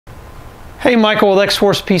Hey, Michael with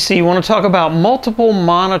XForcePC. I want to talk about multiple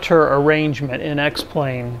monitor arrangement in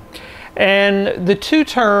X-Plane. And the two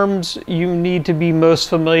terms you need to be most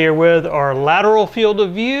familiar with are lateral field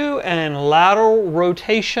of view and lateral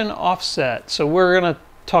rotation offset. So we're going to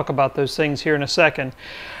talk about those things here in a second.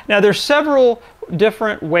 Now there's several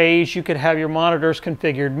different ways you could have your monitors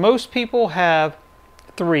configured. Most people have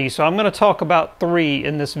three, so I'm going to talk about three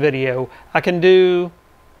in this video. I can do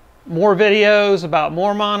more videos about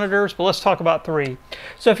more monitors, but let's talk about three.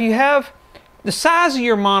 So if you have, the size of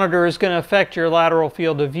your monitor is going to affect your lateral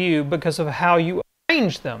field of view because of how you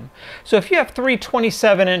arrange them. So if you have three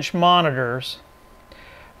 27-inch monitors,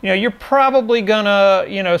 you're probably going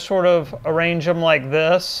to, sort of arrange them like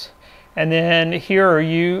this. And then here's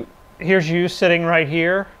you sitting right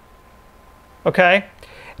here. Okay?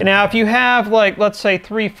 And now if you have, like, let's say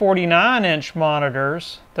three 49-inch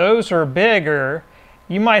monitors, those are bigger.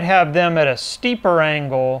 You might have them at a steeper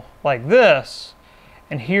angle like this,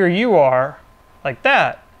 and here you are like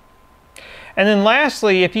that. And then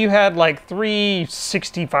lastly, if you had like three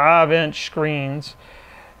 65-inch screens,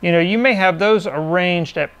 you may have those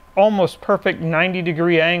arranged at almost perfect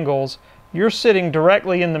 90-degree angles. You're sitting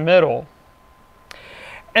directly in the middle.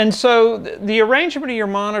 And so the arrangement of your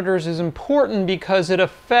monitors is important because it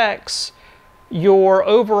affects your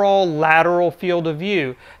overall lateral field of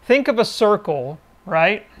view. Think of a circle,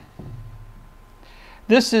 right?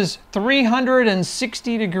 This is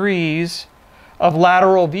 360 degrees of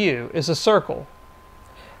lateral view is a circle.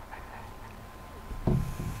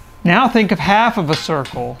 Now think of half of a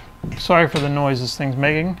circle. Sorry for the noise this thing's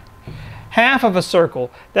making. Half of a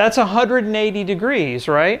circle. That's 180 degrees,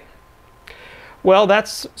 right? Well,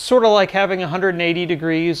 that's sort of like having 180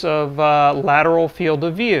 degrees of lateral field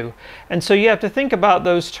of view. And so you have to think about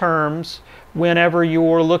those terms whenever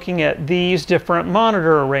you're looking at these different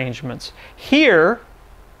monitor arrangements. Here,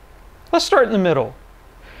 let's start in the middle.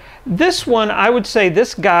 This one, I would say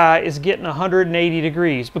this guy is getting 180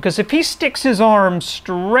 degrees because if he sticks his arm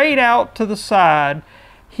straight out to the side,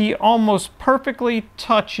 he almost perfectly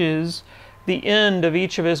touches the end of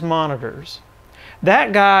each of his monitors.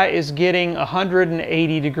 That guy is getting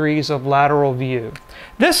 180 degrees of lateral view.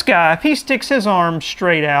 This guy, if he sticks his arm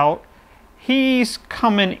straight out, he's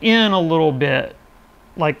coming in a little bit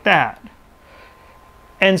like that.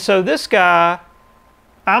 And so this guy,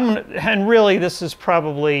 and really this is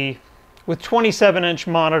probably, with 27-inch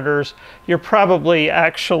monitors, you're probably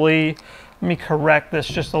actually, let me correct this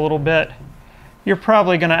just a little bit, you're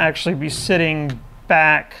probably going to actually be sitting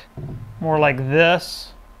back more like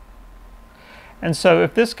this. And so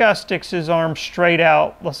if this guy sticks his arm straight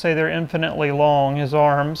out, let's say they're infinitely long, his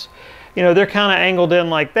arms, they're kind of angled in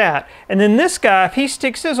like that. And then this guy, if he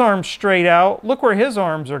sticks his arms straight out, look where his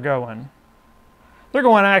arms are going. They're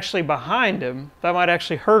going actually behind him. That might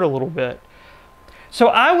actually hurt a little bit. So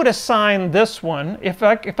I would assign this one, if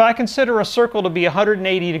I consider a circle to be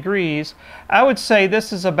 180 degrees, I would say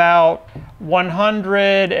this is about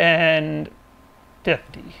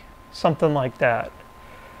 150, something like that.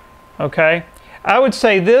 Okay? I would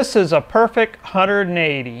say this is a perfect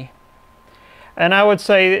 180. And I would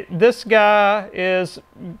say this guy is,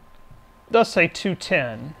 let's say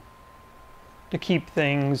 210 to keep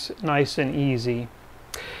things nice and easy.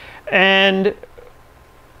 And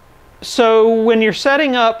so when you're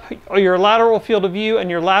setting up your lateral field of view and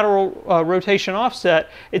your lateral rotation offset,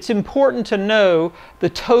 it's important to know the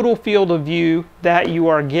total field of view that you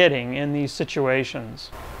are getting in these situations.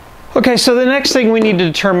 Okay, so the next thing we need to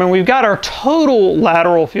determine, we've got our total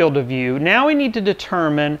lateral field of view. Now we need to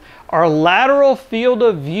determine our lateral field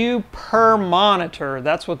of view per monitor.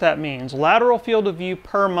 That's what that means, lateral field of view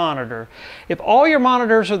per monitor. If all your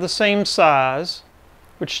monitors are the same size,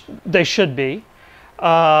 which they should be,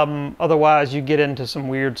 otherwise you get into some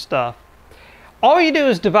weird stuff. All you do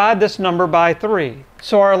is divide this number by 3.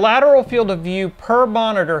 So our lateral field of view per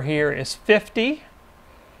monitor here is 50.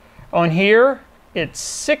 On here, it's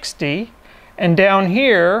 60, and down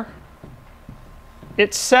here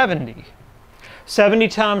it's 70. 70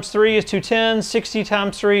 times 3 is 210, 60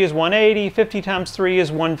 times 3 is 180, 50 times 3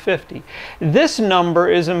 is 150. This number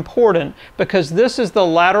is important because this is the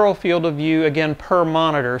lateral field of view, again, per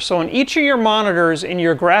monitor. So in each of your monitors in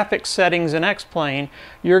your graphics settings in X-Plane,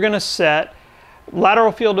 you're going to set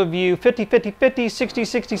lateral field of view 50, 50, 50, 60,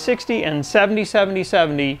 60, 60, and 70, 70,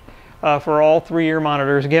 70. For all three of your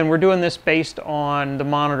monitors. Again, we're doing this based on the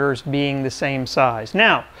monitors being the same size.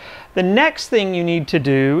 Now, the next thing you need to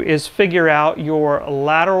do is figure out your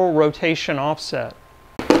lateral rotation offset.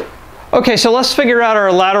 Okay, so let's figure out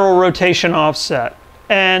our lateral rotation offset.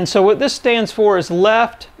 And so what this stands for is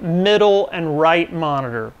left, middle, and right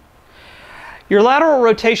monitor. Your lateral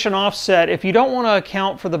rotation offset, if you don't want to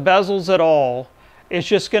account for the bezels at all, it's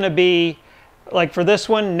just going to be, like for this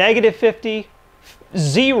one, negative 50,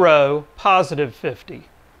 0, positive 50.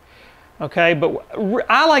 Okay, but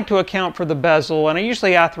I like to account for the bezel, and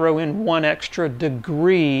usually I throw in 1 extra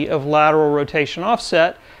degree of lateral rotation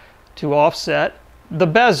offset to offset the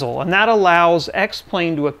bezel, and that allows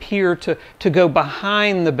X-plane to appear to go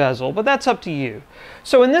behind the bezel, but that's up to you.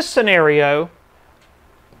 So in this scenario,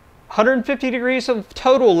 150 degrees of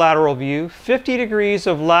total lateral view, 50 degrees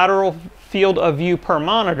of lateral field of view per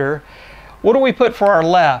monitor. What do we put for our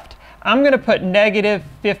left? I'm going to put negative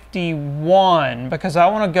 51 because I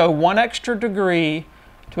want to go 1 extra degree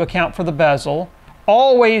to account for the bezel.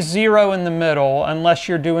 Always 0 in the middle unless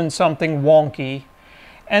you're doing something wonky.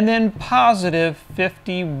 And then positive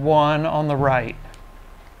 51 on the right.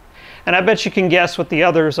 And I bet you can guess what the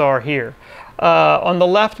others are here. On the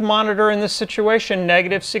left monitor in this situation,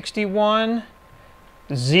 negative 61,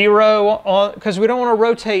 0, because we don't want to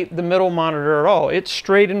rotate the middle monitor at all. It's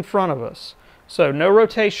straight in front of us. So no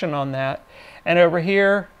rotation on that. And over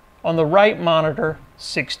here on the right monitor,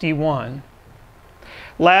 61.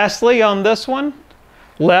 Lastly, on this one,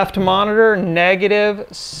 left monitor, negative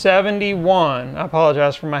 71. I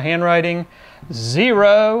apologize for my handwriting.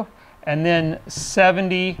 0, and then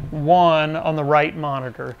 71 on the right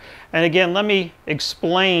monitor. And again, let me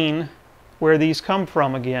explain where these come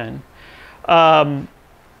from again.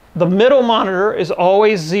 The middle monitor is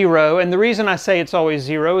always 0, and the reason I say it's always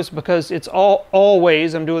 0 is because it's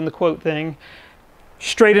always, I'm doing the quote thing,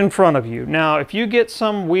 straight in front of you. Now, if you get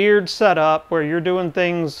some weird setup where you're doing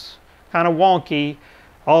things kind of wonky,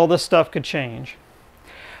 all this stuff could change.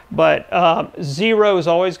 But 0 is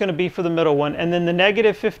always going to be for the middle one, and then the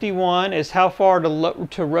negative 51 is how far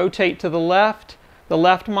to rotate to the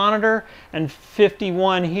left monitor, and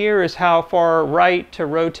 51 here is how far right to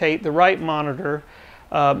rotate the right monitor.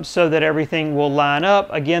 So that everything will line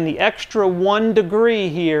up. Again, the extra 1 degree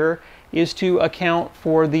here is to account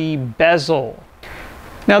for the bezel.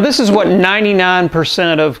 Now this is what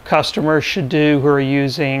 99% of customers should do who are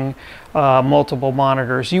using multiple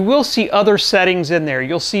monitors. You will see other settings in there.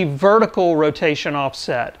 You'll see vertical rotation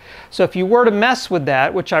offset. So if you were to mess with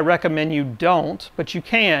that, which I recommend you don't, but you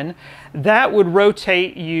can, that would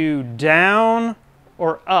rotate you down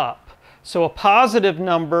or up. So a positive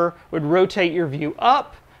number would rotate your view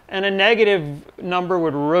up, and a negative number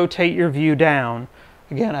would rotate your view down.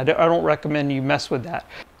 Again, I don't recommend you mess with that.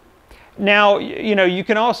 Now, you know, you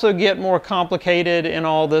can also get more complicated in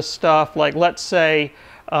all this stuff. Like, let's say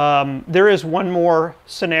there is one more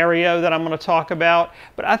scenario that I'm going to talk about,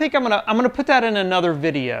 but I think I'm going to put that in another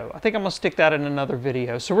video. I think I'm going to stick that in another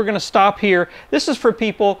video. So we're going to stop here. This is for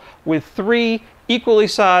people with 3 equally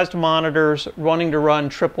sized monitors wanting to run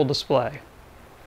triple display.